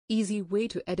Easy way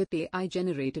to edit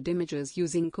AI-generated images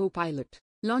using Copilot.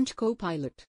 Launch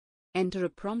Copilot. Enter a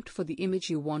prompt for the image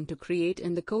you want to create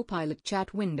in the Copilot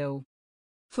chat window.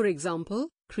 For example,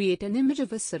 create an image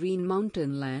of a serene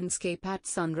mountain landscape at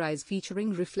sunrise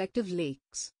featuring reflective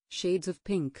lakes, shades of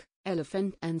pink,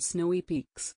 elephant and snowy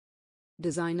peaks.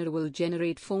 Designer will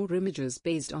generate 4 images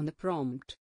based on the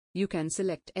prompt. You can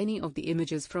select any of the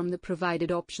images from the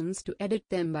provided options to edit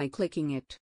them by clicking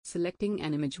it. Selecting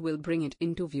an image will bring it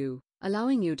into view,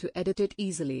 allowing you to edit it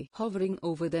easily. Hovering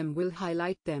over them will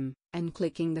highlight them, and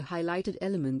clicking the highlighted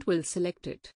element will select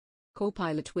it.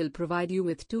 Copilot will provide you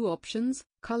with 2 options,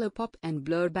 color pop and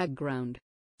blur background.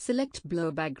 Select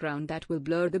blur background, that will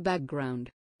blur the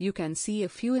background. You can see a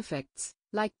few effects,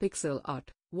 like pixel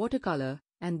art, watercolor,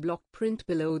 and block print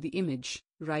below the image.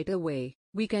 Right away,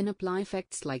 we can apply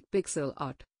effects like pixel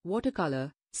art,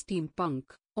 watercolor, steampunk,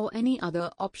 or any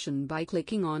other option by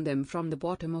clicking on them from the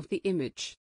bottom of the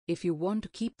image. If you want to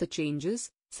keep the changes,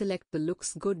 select the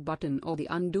Looks Good button or the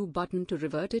Undo button to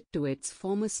revert it to its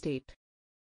former state.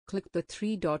 Click the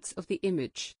 3 dots of the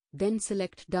image, then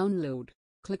select Download.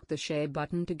 Click the Share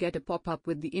button to get a pop-up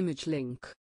with the image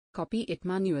link. Copy it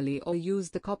manually or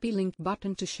use the Copy Link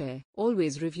button to share.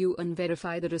 Always review and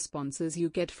verify the responses you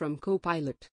get from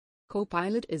Copilot.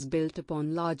 Copilot is built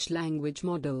upon large language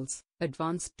models,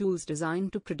 advanced tools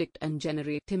designed to predict and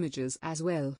generate images as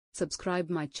well. Subscribe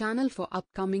my channel for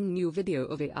upcoming new video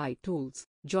of AI tools.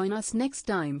 Join us next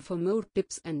time for more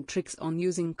tips and tricks on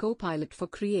using Copilot for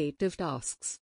creative tasks.